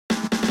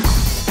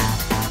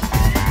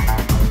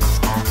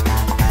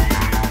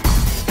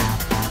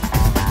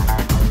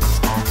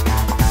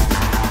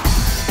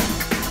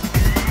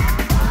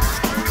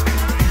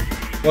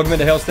Welcome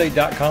into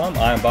HailState.com.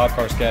 I am Bob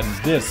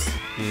Carskadden. This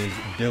is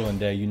Dillon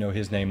Day. You know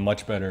his name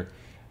much better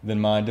than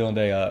mine. Dillon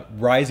Day,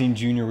 rising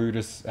junior. We were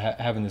just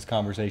having this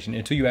conversation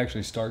until you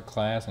actually start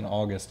class in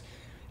August.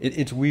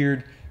 It's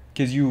weird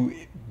because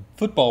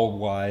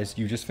football-wise,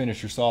 you just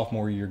finished your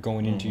sophomore year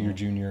going into your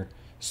junior.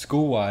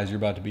 School-wise, you're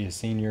about to be a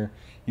senior.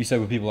 You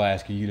said when people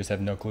ask you, you just have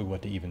no clue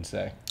what to even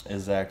say.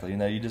 Exactly. You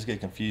know, you just get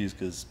confused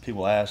because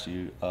people ask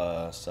you,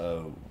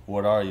 so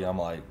what are you? I'm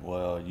like,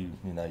 well, you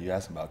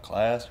asking about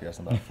class, you're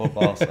asking about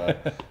football. So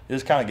it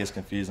just kind of gets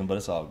confusing, but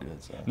it's all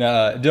good. So.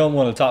 Now, Dillon,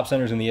 one of the top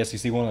centers in the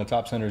SEC, one of the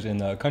top centers in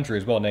the country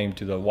as well, named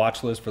to the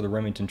watch list for the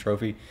Remington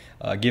Trophy,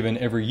 given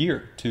every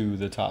year to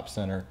the top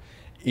center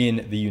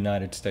in the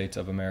United States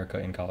of America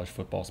in college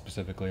football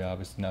specifically,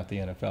 obviously not the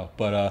NFL.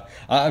 But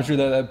I'm sure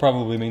that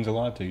probably means a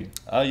lot to you.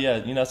 Oh, yeah.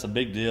 You know, it's a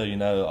big deal. You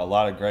know, a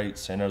lot of great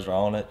centers are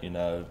on it. You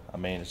know, I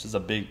mean, it's just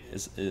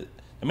it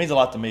means a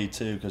lot to me,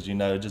 too, because, you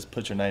know, just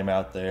put your name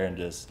out there and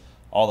just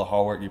all the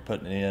hard work you're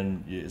putting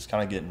in, it's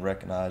kind of getting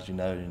recognized, you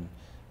know, and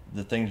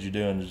the things you're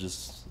doing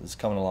it's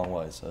coming a long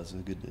way. So it's a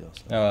good deal.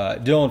 So.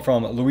 Dillon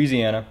from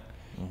Louisiana.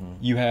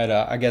 You had,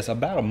 I guess,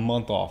 about a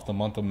month off, the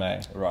month of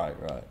May. Right.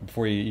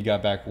 Before you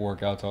got back to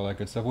workouts, all that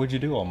good stuff. What did you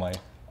do all May?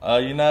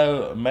 You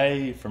know,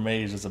 May for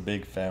me is just a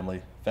big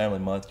family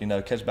month. You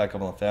know, catch back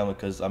up on the family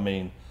because, I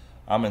mean,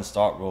 I'm in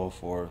Starkville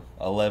for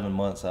 11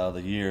 months out of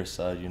the year.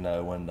 So, you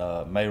know, when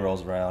May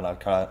rolls around, I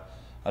try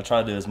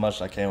to do as much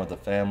as I can with the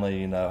family,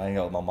 you know, hang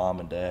out with my mom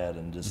and dad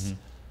and just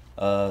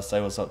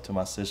say what's up to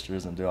my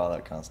sisters and do all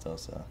that kind of stuff.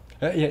 So.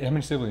 Yeah, how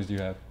many siblings do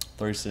you have?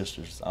 3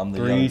 sisters. I'm the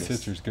youngest. 3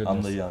 sisters, goodness.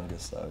 I'm the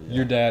youngest, so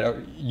yeah.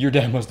 Your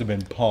dad must have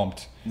been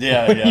pumped.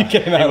 Yeah. When you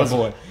came out of the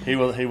boy. He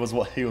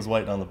was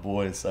waiting on the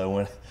boy, so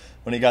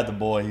when he got the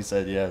boy, he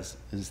said yes,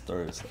 it's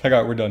through. So.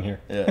 We're done here.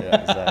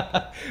 Yeah,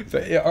 exactly.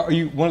 So, are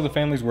you one of the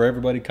families where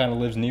everybody kind of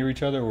lives near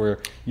each other, or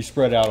you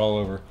spread out all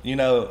over? You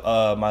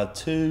know, my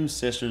 2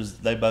 sisters,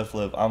 they both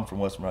live. I'm from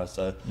West Monroe,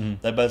 so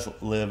they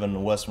both live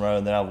in West Monroe,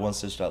 and then I have one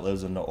sister that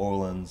lives in New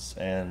Orleans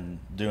and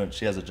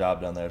she has a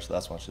job down there, so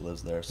that's why she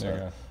lives there.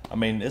 So, I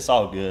mean, it's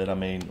all good. I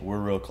mean, we're a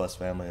real close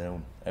family,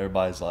 and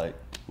everybody's like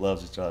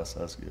loves each other, so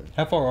that's good.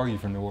 How far are you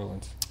from New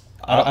Orleans?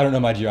 I don't know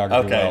my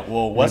geography. Okay,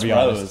 well, West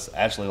Monroe is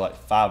actually like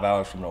 5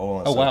 hours from New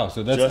Orleans. Oh, wow,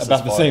 so that's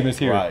about the same as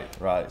here.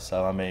 Right.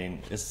 So, I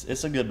mean,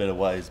 it's a good bit of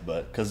ways,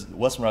 but because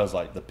West Monroe is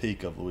like the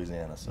peak of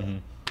Louisiana. So,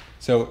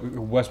 So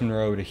West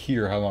Monroe to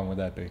here, how long would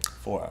that be?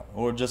 4 hours,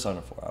 or just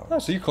under 4 hours. Oh,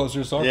 so you're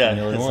closer to Starkville than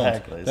New Orleans.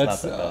 Exactly. It's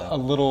that's not that bad. A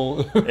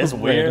little It's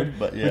weird,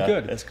 but yeah,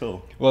 it's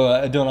cool.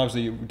 Well, Dillon,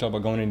 obviously, we talk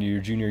about going into your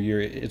junior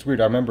year. It's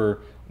weird. I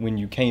remember when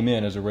you came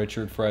in as a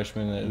redshirt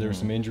freshman, there were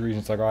some injuries.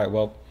 And it's like, all right,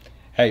 well,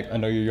 hey, I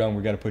know you're young.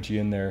 We got to put you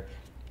in there.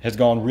 Has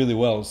gone really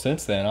well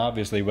since then,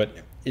 obviously, but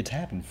it's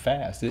happened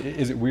fast.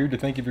 Is it weird to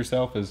think of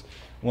yourself as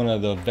one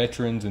of the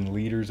veterans and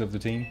leaders of the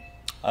team?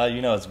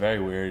 You know, it's very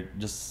weird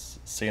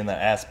just seeing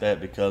that aspect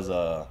because,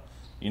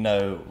 you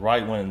know,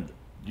 right when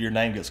your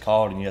name gets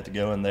called and you have to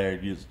go in there,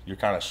 you're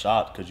kind of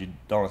shocked because you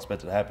don't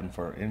expect it to happen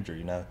for an injury,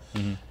 you know.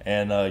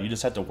 And you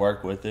just have to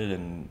work with it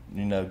and,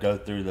 you know, go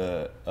through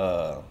the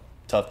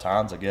tough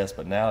times, I guess.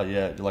 But now,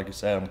 yeah, like you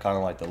said, I'm kind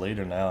of like the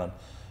leader now. And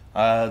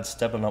I'm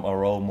stepping up my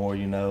role more,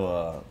 you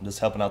know, just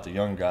helping out the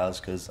young guys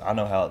because I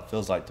know how it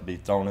feels like to be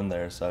thrown in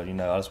there. So, you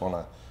know, I just want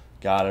to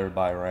guide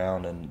everybody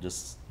around and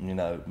just, you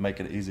know, make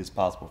it as easy as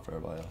possible for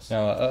everybody else.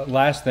 Now,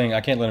 last thing, I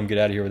can't let him get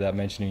out of here without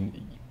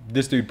mentioning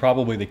this dude,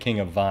 probably the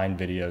king of Vine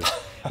videos.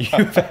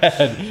 You've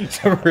had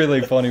some really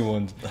funny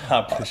ones. I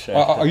appreciate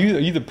it. Are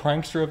you the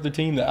prankster of the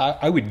team?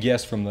 I would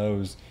guess from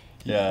those.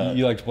 Yeah.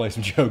 You like to play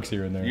some jokes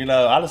here and there. You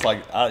know, I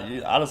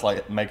just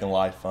like making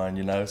life fun,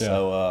 you know. Yeah.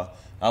 So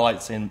I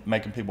like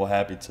making people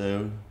happy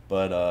too.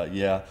 But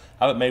yeah,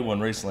 I haven't made one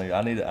recently.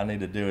 I need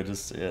to do it.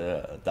 Just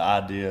the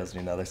ideas,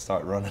 you know, they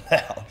start running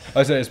out.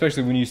 I say,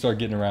 especially when you start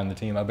getting around the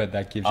team, I bet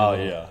that gives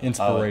you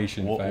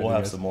inspiration. We'll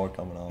have some more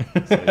coming on.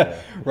 So, yeah.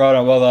 Right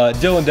on. Well,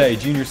 Dillon Day,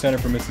 junior center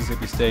for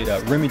Mississippi State,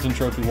 Remington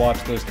Trophy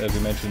watch list, as we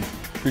mentioned.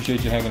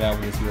 Appreciate you hanging out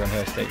with us here on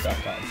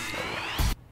HailState.com.